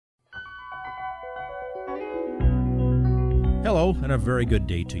Hello, and a very good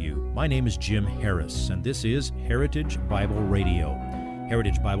day to you. My name is Jim Harris, and this is Heritage Bible Radio.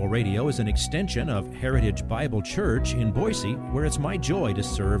 Heritage Bible Radio is an extension of Heritage Bible Church in Boise, where it's my joy to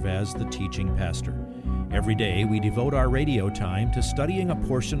serve as the teaching pastor. Every day, we devote our radio time to studying a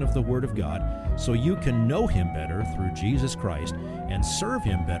portion of the Word of God so you can know Him better through Jesus Christ and serve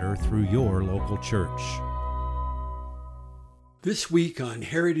Him better through your local church. This week on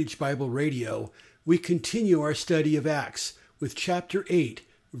Heritage Bible Radio, we continue our study of Acts with chapter 8,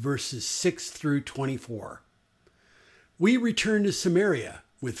 verses 6 through 24. We return to Samaria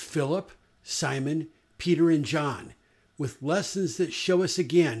with Philip, Simon, Peter, and John, with lessons that show us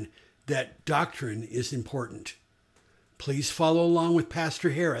again that doctrine is important. Please follow along with Pastor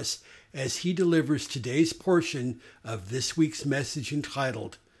Harris as he delivers today's portion of this week's message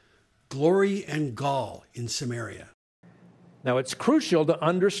entitled, Glory and Gall in Samaria. Now, it's crucial to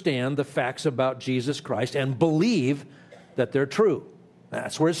understand the facts about Jesus Christ and believe that they're true.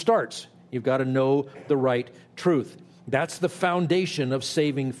 That's where it starts. You've got to know the right truth. That's the foundation of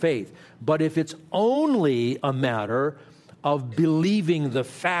saving faith. But if it's only a matter of believing the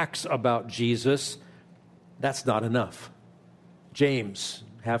facts about Jesus, that's not enough. James,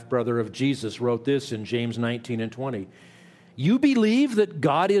 half-brother of Jesus, wrote this in James 19 and 20. You believe that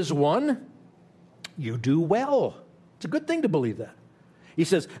God is one? You do well. It's a good thing to believe that. He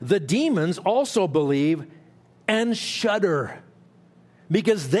says, the demons also believe and shudder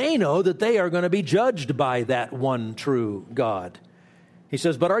because they know that they are going to be judged by that one true God. He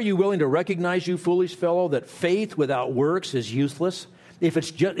says, but are you willing to recognize, you foolish fellow, that faith without works is useless?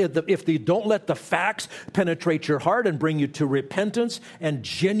 If you don't let the facts penetrate your heart and bring you to repentance and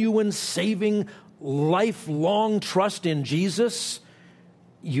genuine, saving, lifelong trust in Jesus,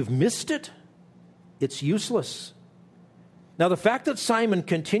 you've missed it. It's useless. Now, the fact that Simon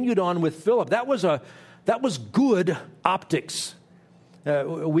continued on with Philip, that was good optics.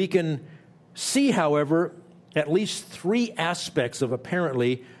 We can see, however, at least three aspects of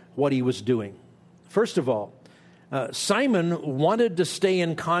apparently what he was doing. First of all, Simon wanted to stay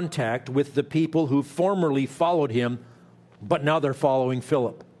in contact with the people who formerly followed him, but now they're following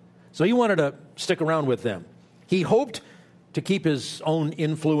Philip. So he wanted to stick around with them. He hoped to keep his own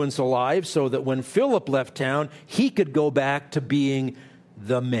influence alive so that when Philip left town, he could go back to being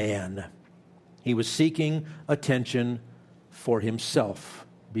the man. He was seeking attention for himself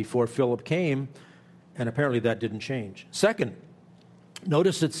before Philip came, and apparently that didn't change. Second,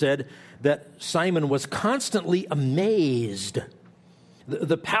 notice it said that Simon was constantly amazed.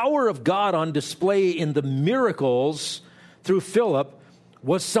 The power of God on display in the miracles through Philip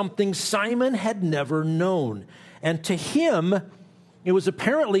was something Simon had never known. And to him, it was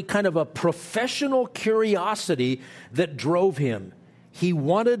apparently kind of a professional curiosity that drove him. He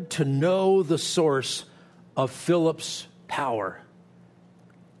wanted to know the source of Philip's power.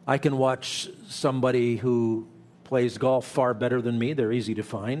 I can watch somebody who plays golf far better than me. They're easy to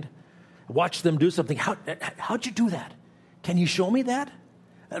find. Watch them do something. How'd you do that? Can you show me that?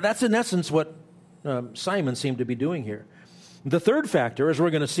 That's in essence what Simon seemed to be doing here. The third factor, as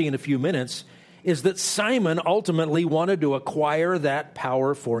we're going to see in a few minutes, is that Simon ultimately wanted to acquire that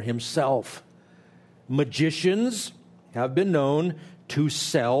power for himself. Magicians have been known to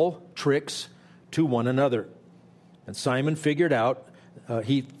sell tricks to one another. And Simon figured, that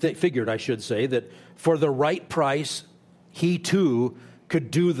for the right price, he too could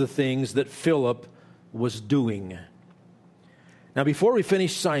do the things that Philip was doing. Now, before we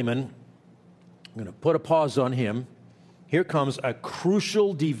finish Simon, I'm going to put a pause on him. Here comes a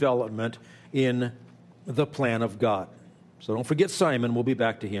crucial development in the plan of God. So don't forget Simon. We'll be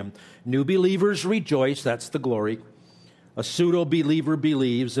back to him. New believers rejoice. That's the glory. A pseudo-believer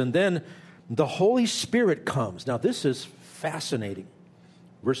believes. And then the Holy Spirit comes. Now, this is fascinating.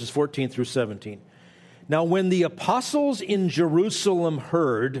 Verses 14 through 17. Now, when the apostles in Jerusalem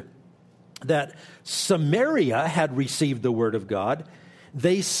heard that Samaria had received the word of God,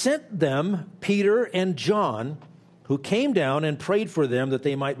 they sent them Peter and John, who came down and prayed for them that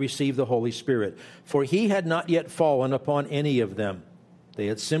they might receive the Holy Spirit. For he had not yet fallen upon any of them. They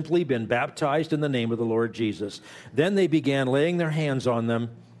had simply been baptized in the name of the Lord Jesus. Then they began laying their hands on them,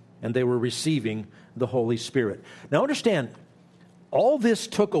 and they were receiving the Holy Spirit. Now understand, all this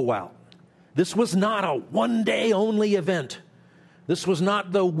took a while. This was not a one-day only event. This was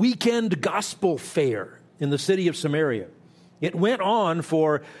not the weekend gospel fair in the city of Samaria. It went on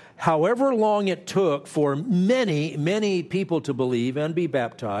for however long it took for many, many people to believe and be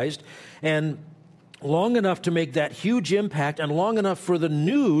baptized, and long enough to make that huge impact, and long enough for the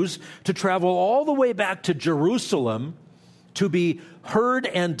news to travel all the way back to Jerusalem to be heard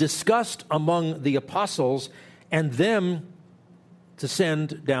and discussed among the apostles, and them to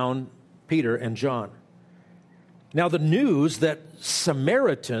send down Peter and John. Now, the news that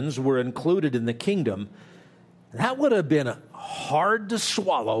Samaritans were included in the kingdom, that would have been hard to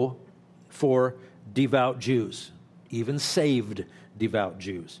swallow for devout Jews, even saved devout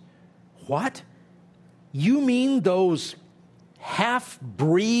Jews. What? You mean those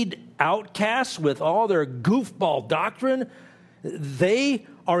half-breed outcasts with all their goofball doctrine, they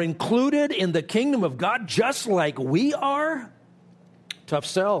are included in the kingdom of God just like we are? Tough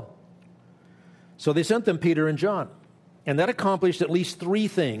sell. So they sent them Peter and John, and that accomplished at least three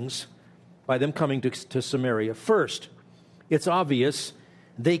things by them coming to Samaria. First, it's obvious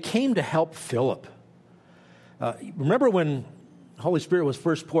they came to help Philip. Remember when the Holy Spirit was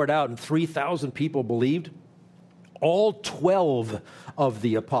first poured out and 3,000 people believed? All 12 of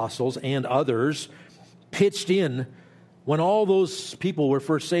the apostles and others pitched in when all those people were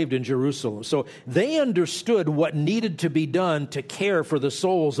first saved in Jerusalem. So they understood what needed to be done to care for the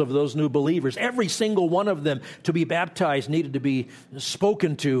souls of those new believers. Every single one of them to be baptized needed to be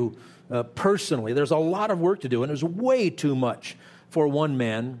spoken to personally. There's a lot of work to do, and it was way too much for one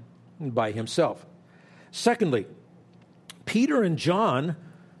man by himself. Secondly, Peter and John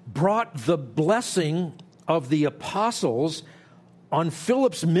brought the blessing of the apostles on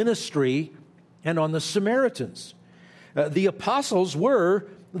Philip's ministry and on the Samaritans. The apostles were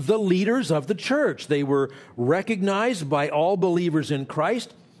the leaders of the church. They were recognized by all believers in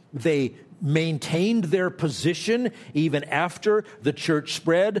Christ. They maintained their position even after the church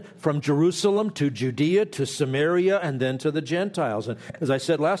spread from Jerusalem to Judea to Samaria and then to the Gentiles. And as I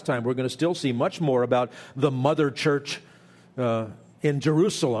said last time, we're going to still see much more about the mother church in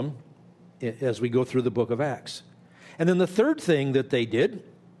Jerusalem as we go through the book of Acts. And then the third thing that they did,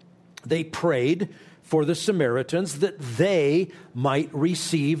 they prayed for the Samaritans that they might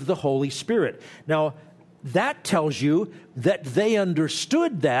receive the Holy Spirit. Now, that tells you that they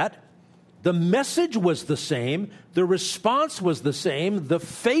understood that the message was the same, the response was the same, the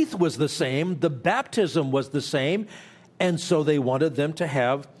faith was the same, the baptism was the same, and so they wanted them to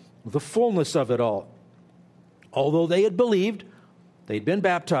have the fullness of it all. Although they had believed, they'd been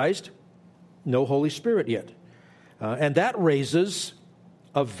baptized, no Holy Spirit yet. And that raises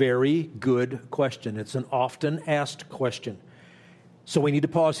a very good question. It's an often asked question. So we need to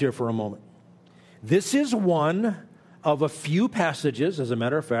pause here for a moment. This is one of a few passages, as a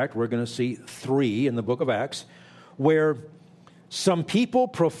matter of fact, we're going to see 3 in the book of Acts, where some people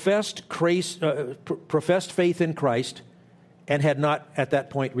professed faith in Christ and had not at that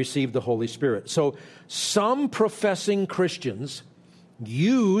point received the Holy Spirit. So some professing Christians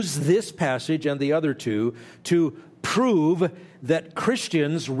use this passage and the other two to prove that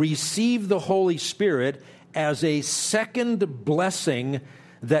Christians receive the Holy Spirit as a second blessing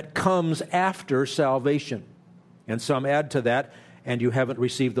that comes after salvation. And some add to that, and you haven't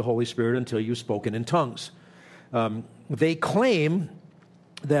received the Holy Spirit until you've spoken in tongues. They claim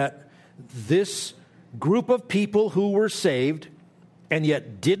that this group of people who were saved and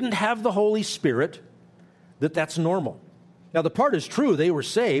yet didn't have the Holy Spirit, that's normal. Now, the part is true. They were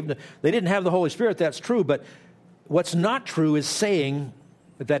saved. They didn't have the Holy Spirit. That's true. But what's not true is saying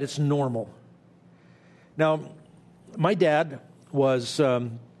that it's normal. Now, my dad was a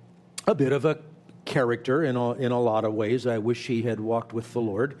bit of a character in a lot of ways. I wish he had walked with the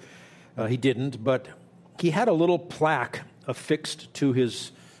Lord. He didn't, but he had a little plaque affixed to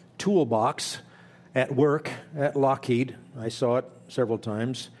his toolbox at work at Lockheed. I saw it several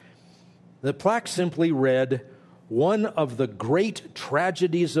times. The plaque simply read, "One of the great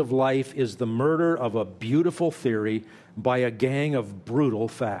tragedies of life is the murder of a beautiful theory by a gang of brutal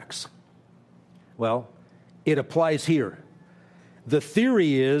facts." Well, it applies here. The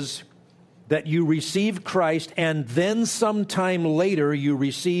theory is that you receive Christ and then sometime later you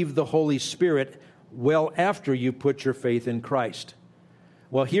receive the Holy Spirit well after you put your faith in Christ.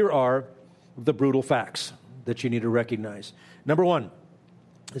 Well, here are the brutal facts that you need to recognize. Number one,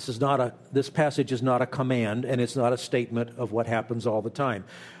 this passage is not a command, and it's not a statement of what happens all the time.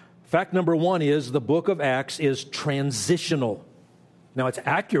 Fact number one is the book of Acts is transitional. Now, it's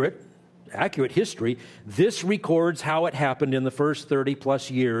accurate history. This records how it happened in the first 30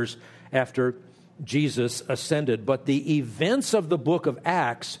 plus years after Jesus ascended. But the events of the book of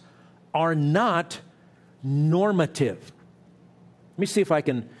Acts are not normative. Let me see if I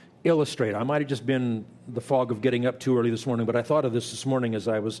can illustrate. I might have just been the fog of getting up too early this morning, but I thought of this morning as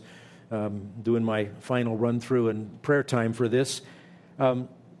I was doing my final run through and prayer time for this.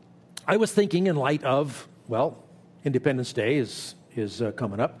 I was thinking in light of, Independence Day is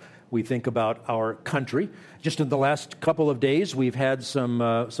coming up. We think about our country. Just in the last couple of days, we've had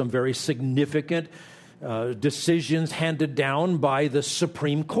some very significant decisions handed down by the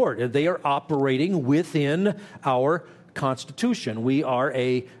Supreme Court. They are operating within our Constitution. We are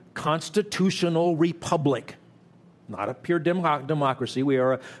a constitutional republic, not a pure democracy. We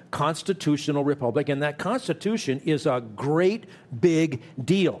are a constitutional republic, and that Constitution is a great big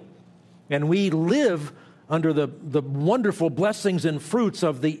deal. And we live under the wonderful blessings and fruits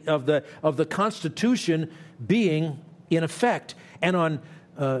of the Constitution being in effect. And on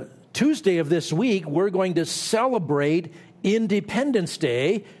Tuesday of this week, we're going to celebrate Independence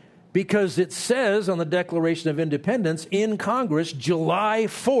Day, because it says on the Declaration of Independence in Congress, July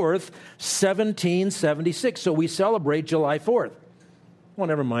 4th, 1776. So we celebrate July 4th. Well,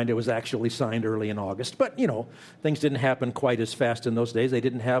 never mind, it was actually signed early in August. But, things didn't happen quite as fast in those days. They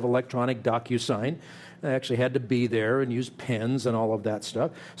didn't have electronic DocuSign. They actually had to be there and use pens and all of that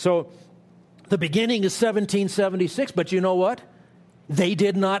stuff. So the beginning is 1776, but you know what? They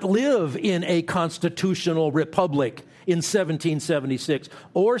did not live in a constitutional republic in 1776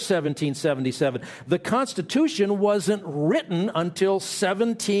 or 1777. The Constitution wasn't written until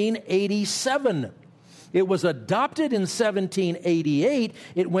 1787. It was adopted in 1788.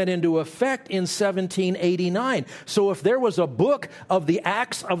 It went into effect in 1789. So if there was a book of the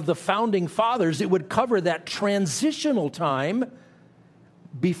Acts of the Founding Fathers, it would cover that transitional time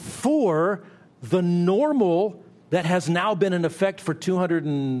before the normal that has now been in effect for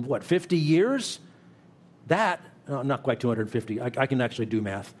 250 years? Not quite 250. I can actually do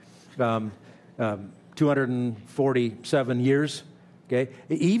math. 247 years. Okay,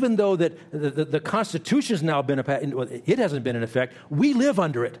 even though that the Constitution has now been it hasn't been in effect. We live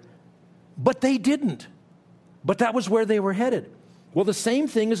under it, but they didn't. But that was where they were headed. Well, the same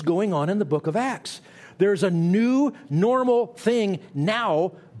thing is going on in the book of Acts. There's a new normal thing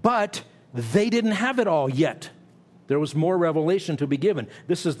now, but they didn't have it all yet. There was more revelation to be given.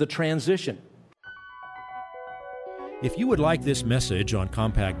 This is the transition. If you would like this message on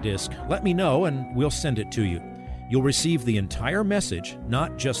compact disc, let me know and we'll send it to you. You'll receive the entire message,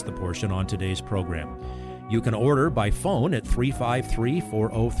 not just the portion on today's program. You can order by phone at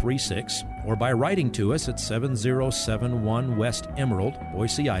 353-4036 or by writing to us at 7071 West Emerald,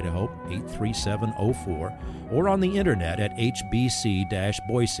 Boise, Idaho, 83704, or on the internet at hbc-boise.org.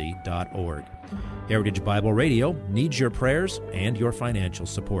 Heritage Bible Radio needs your prayers and your financial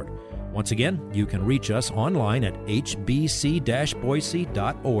support. Once again, you can reach us online at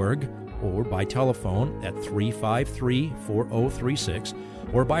hbc-boise.org or by telephone at 353-4036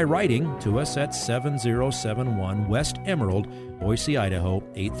 or by writing to us at 7071 West Emerald, Boise, Idaho,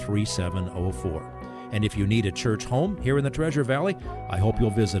 83704. And if you need a church home here in the Treasure Valley, I hope you'll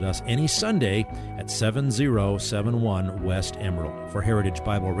visit us any Sunday at 7071 West Emerald. For Heritage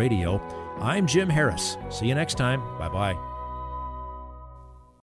Bible Radio, I'm Jim Harris. See you next time. Bye-bye.